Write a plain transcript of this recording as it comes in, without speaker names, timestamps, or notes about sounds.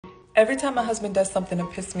Every time my husband does something to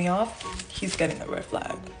piss me off, he's getting a red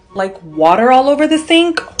flag. Like water all over the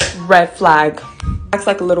sink, red flag. Acts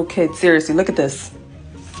like a little kid, seriously, look at this.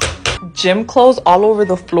 Gym clothes all over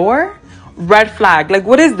the floor, red flag. Like,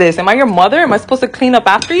 what is this? Am I your mother? Am I supposed to clean up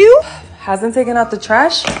after you? Hasn't taken out the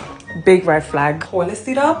trash, big red flag. Toilet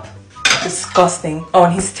seat up, disgusting. Oh,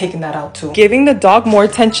 and he's taking that out too. Giving the dog more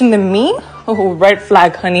attention than me, oh, red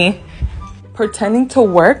flag, honey. Pretending to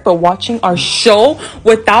work but watching our show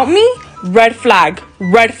without me, red flag,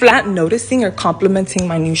 red flag. Noticing or complimenting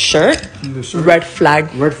my new shirt, red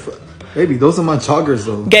flag. Red flag. Baby, those are my joggers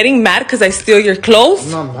though. Getting mad because I steal your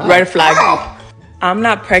clothes, red flag. Stop. I'm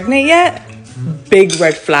not pregnant yet, big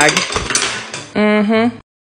red flag.